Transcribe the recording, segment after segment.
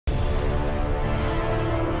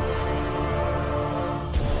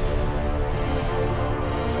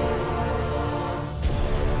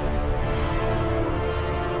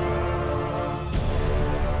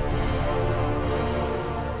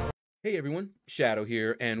Hey everyone, Shadow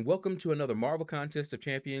here, and welcome to another Marvel Contest of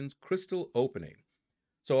Champions crystal opening.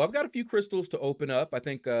 So I've got a few crystals to open up. I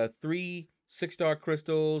think 3 6-star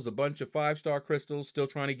crystals, a bunch of 5-star crystals, still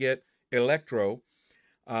trying to get Electro.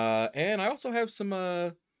 And I also have some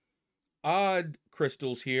odd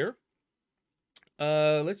crystals here.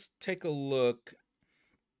 Let's take a look.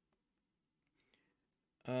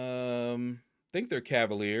 I think they're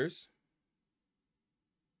Cavaliers.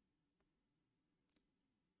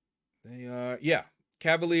 They are, yeah,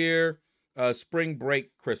 Cavalier Spring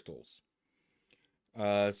Break crystals.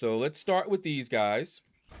 So let's start with these guys.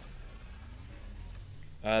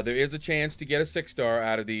 There is a chance to get a 6-star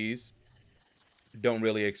out of these. Don't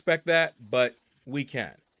really expect that, but we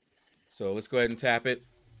can. So let's go ahead and tap it.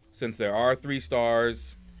 Since there are 3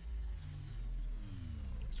 stars,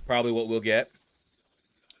 it's probably what we'll get.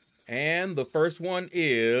 And the first one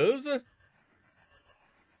is...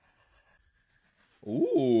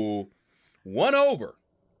 Ooh, 1 over.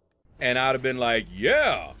 And I'd have been like,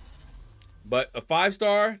 yeah. But a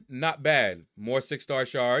 5-star, not bad. More 6-star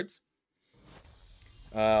shards.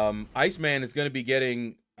 Iceman is going to be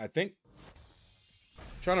getting, I think, I'm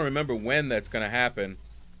trying to remember when that's going to happen.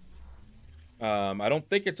 I don't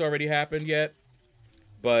think it's already happened yet,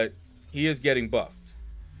 but he is getting buffed.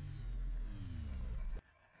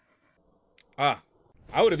 I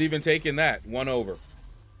would have even taken that 1 over.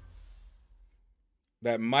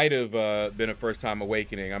 That might have been a first-time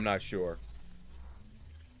awakening. I'm not sure.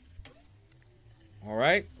 All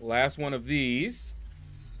right, last one of these.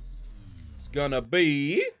 It's gonna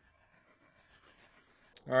be...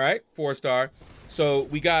 All right, 4-star. So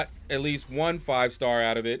we got at least 1 5-star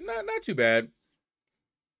out of it. Not too bad.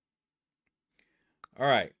 All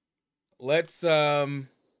right, let's... I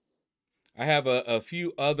have a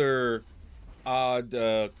few other odd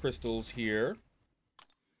crystals here.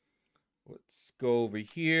 Let's go over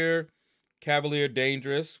here. Cavalier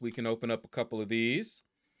Dangerous. We can open up a couple of these.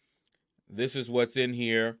 This is what's in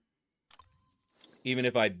here. Even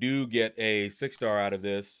if I do get a 6-star out of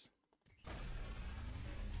this,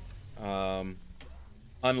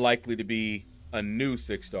 unlikely to be a new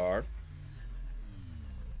 6-star.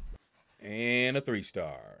 And a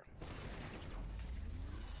 3-star.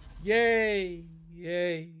 Yay!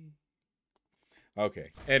 Yay!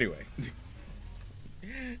 Okay, anyway.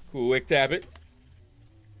 Cool, quick tap it.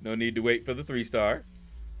 No need to wait for the 3-star.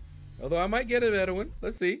 Although I might get a better one.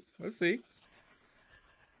 Let's see. Let's see.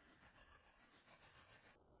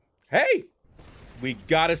 Hey! We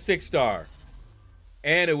got a 6-star.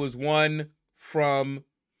 And it was one from,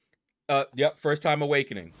 yep, First Time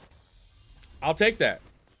Awakening. I'll take that.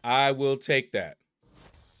 I will take that.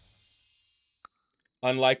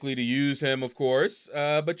 Unlikely to use him, of course,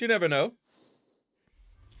 but you never know.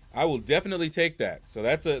 I will definitely take that. So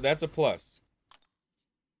that's a plus.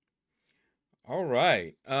 All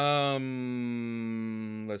right.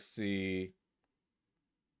 Let's see.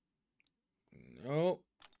 Nope.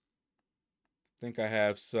 I think I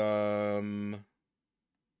have some.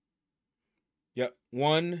 Yep,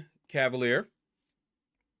 1 Cavalier.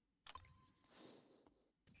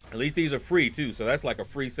 At least these are free too, so that's like a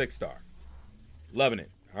free 6-star. Loving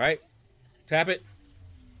it. All right. Tap it.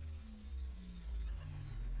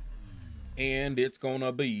 And it's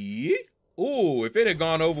gonna be... Ooh, if it had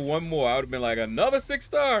gone over 1 more, I would have been like, another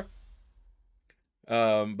 6-star.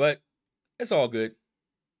 But it's all good.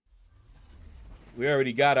 We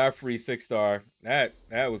already got our free 6-star. That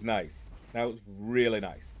was nice. That was really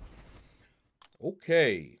nice.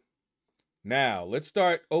 Okay. Now, let's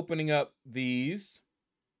start opening up these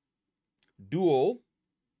dual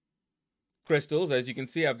crystals. As you can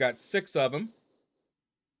see, I've got 6 of them.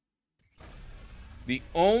 The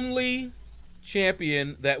only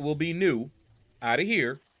champion that will be new out of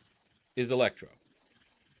here is Electro.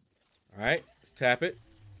 All right, let's tap it.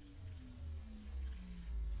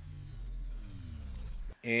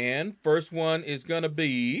 And first one is gonna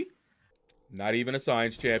be not even a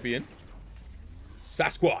science champion,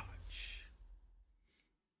 Sasquatch.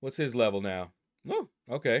 What's his level now? Oh,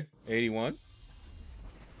 okay, 81.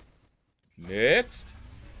 Next.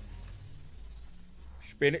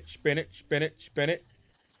 Spin it, spin it, spin it, spin it.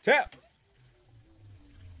 Tap.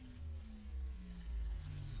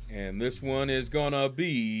 And this one is gonna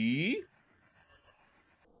be...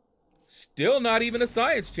 Still not even a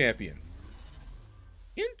science champion.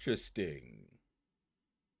 Interesting.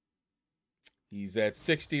 He's at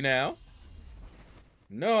 60 now.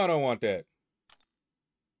 No, I don't want that.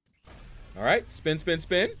 All right, spin, spin,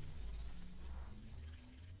 spin.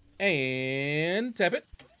 And tap it.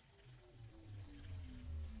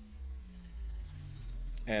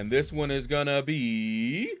 And this one is gonna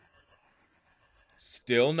be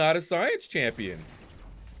Still not a science champion.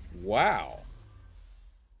 Wow.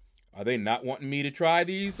 Are they not wanting me to try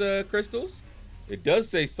these crystals? It does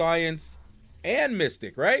say science and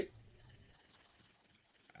mystic, right?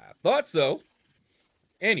 I thought so.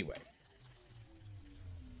 Anyway.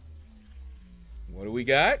 What do we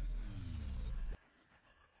got?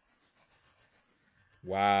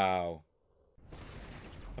 Wow.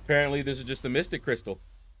 Apparently this is just the mystic crystal.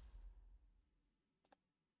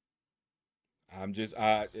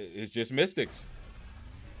 It's just mystics.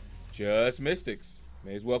 Just mystics.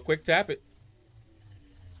 May as well quick tap it.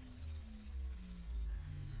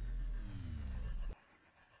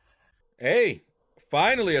 Hey,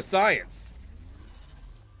 finally a science.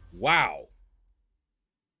 Wow.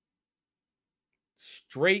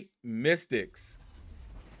 Straight mystics.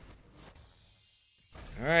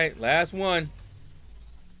 All right, last one.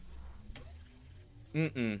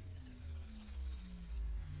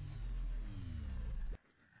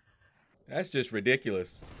 That's just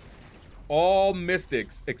ridiculous. All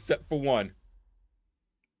mystics except for one.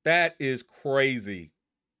 That is crazy.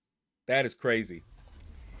 That is crazy.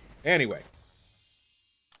 Anyway.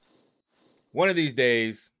 One of these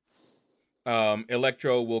days,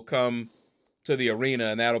 Electro will come to the arena,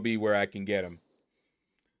 and that'll be where I can get him.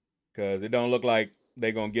 Because it don't look like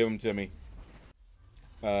they're going to give them to me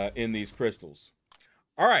in these crystals.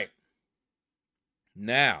 All right.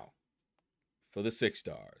 Now, for the 6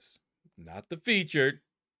 stars. Not the featured.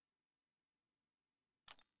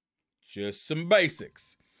 Just some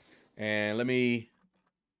basics. And let me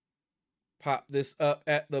pop this up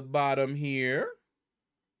at the bottom here.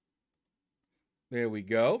 There we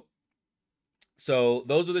go. So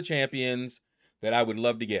those are the champions that I would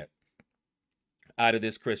love to get out of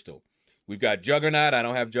this crystal. We've got Juggernaut. I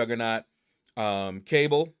don't have Juggernaut.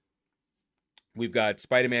 Cable. We've got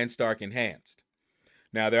Spider-Man Stark Enhanced.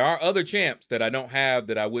 Now, there are other champs that I don't have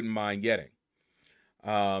that I wouldn't mind getting.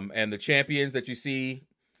 And the champions that you see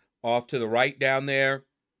off to the right down there,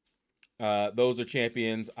 those are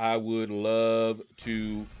champions I would love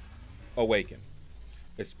to awaken.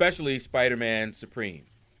 Especially Spider-Man Supreme.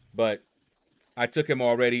 But I took him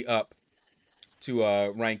already up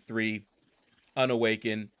to rank 3.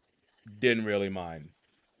 Unawakened. Didn't really mind.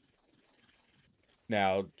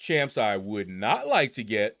 Now, champs I would not like to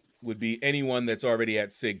get would be anyone that's already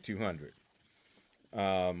at Sig 200.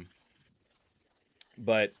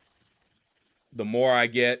 But the more I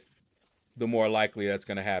get, the more likely that's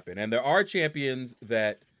going to happen. And there are champions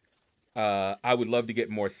that I would love to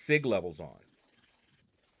get more Sig levels on.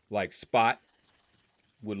 Like Spot.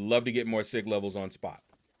 Would love to get more Sig levels on Spot.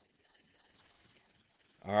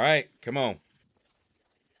 All right, come on.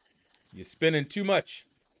 You're spinning too much.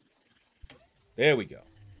 There we go.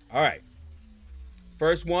 All right.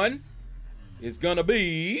 First one is going to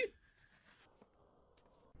be...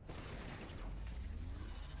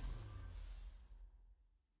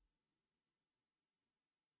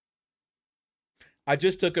 I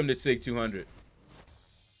just took him to Sig 200.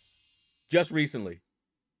 Just recently.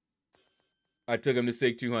 I took him to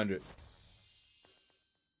Sig 200.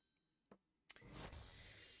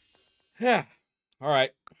 Yeah. All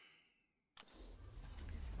right.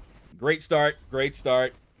 Great start. Great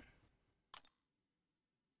start.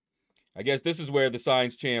 I guess this is where the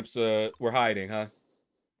science champs were hiding, huh?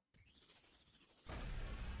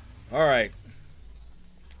 All right.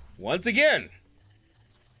 Once again,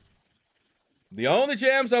 the only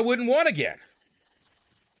champs I wouldn't want to get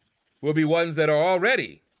will be ones that are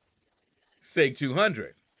already Sig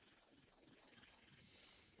 200.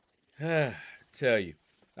 Tell you,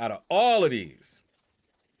 out of all of these.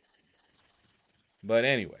 But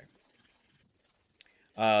anyway.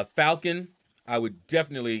 Falcon, I would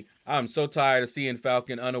definitely... I'm so tired of seeing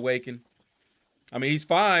Falcon unawakened. I mean, he's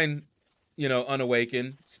fine, you know,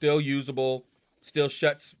 unawakened. Still usable. Still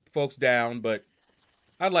shuts folks down, but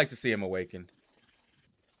I'd like to see him awakened.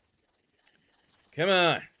 Come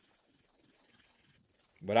on.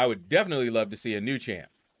 But I would definitely love to see a new champ.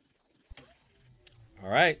 All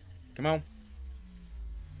right. Come on.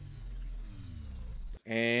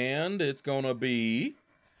 And it's going to be...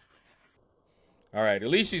 All right. At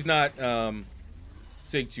least she's not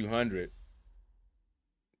Sig 200.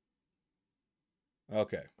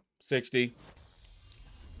 Okay. 60.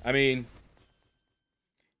 I mean,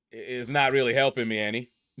 it's not really helping me any.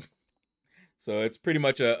 So it's pretty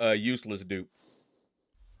much a useless dupe.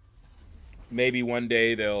 Maybe one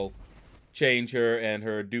day they'll change her and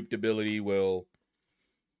her duped ability will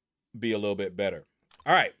be a little bit better.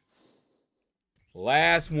 All right.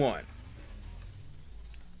 Last one.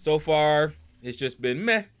 So far, it's just been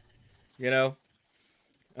meh, you know.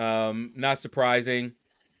 Not surprising.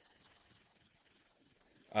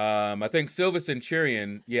 I think Silver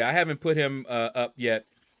Centurion, yeah, I haven't put him up yet.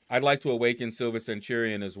 I'd like to awaken Silver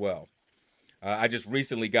Centurion as well. I just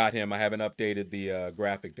recently got him. I haven't updated the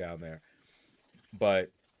graphic down there.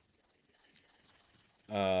 But,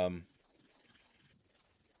 yeah,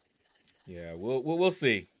 we'll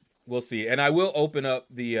see. We'll see. And I will open up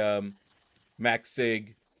the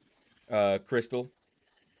MacSig crystal.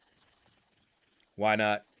 Why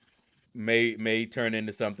not? May turn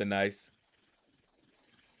into something nice.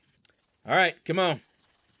 All right, come on.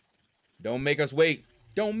 Don't make us wait.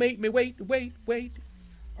 Don't make me wait.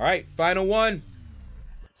 All right, final one.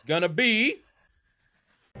 It's gonna be...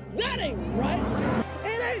 That ain't right.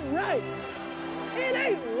 It ain't right. It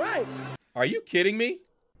ain't right. Are you kidding me?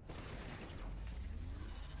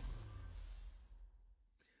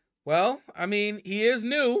 Well, I mean, he is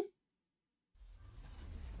new.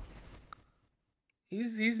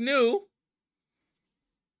 He's new.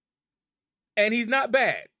 And he's not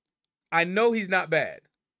bad. I know he's not bad.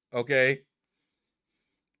 Okay?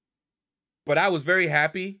 But I was very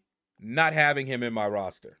happy not having him in my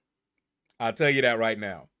roster. I'll tell you that right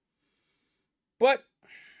now. But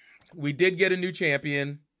we did get a new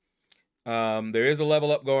champion. There is a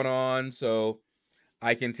level up going on, so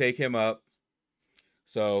I can take him up.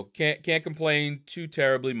 So can't complain too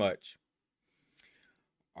terribly much.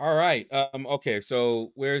 All right. Okay,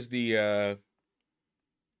 so where's the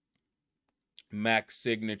Max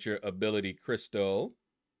Signature Ability Crystal?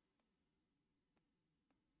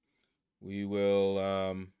 We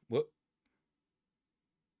will whoop.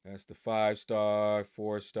 That's the 5-star,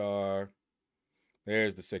 4-star.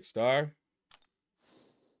 There's the 6-star.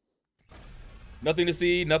 Nothing to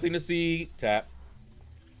see, nothing to see. Tap.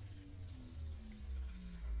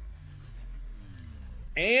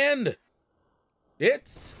 And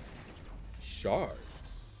it's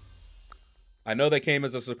shards. I know that came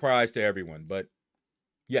as a surprise to everyone, but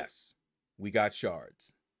yes, we got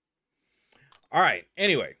shards. All right,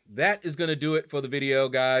 anyway, that is going to do it for the video,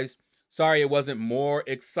 guys. Sorry it wasn't more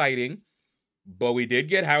exciting, but we did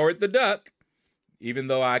get Howard the Duck, even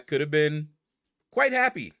though I could have been quite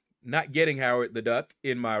happy not getting Howard the Duck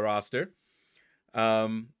in my roster.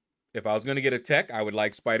 If I was going to get a tech, I would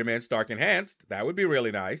like Spider-Man Stark Enhanced. That would be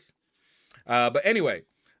really nice. But anyway,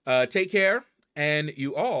 take care, and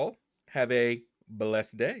you all have a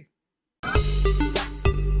blessed day.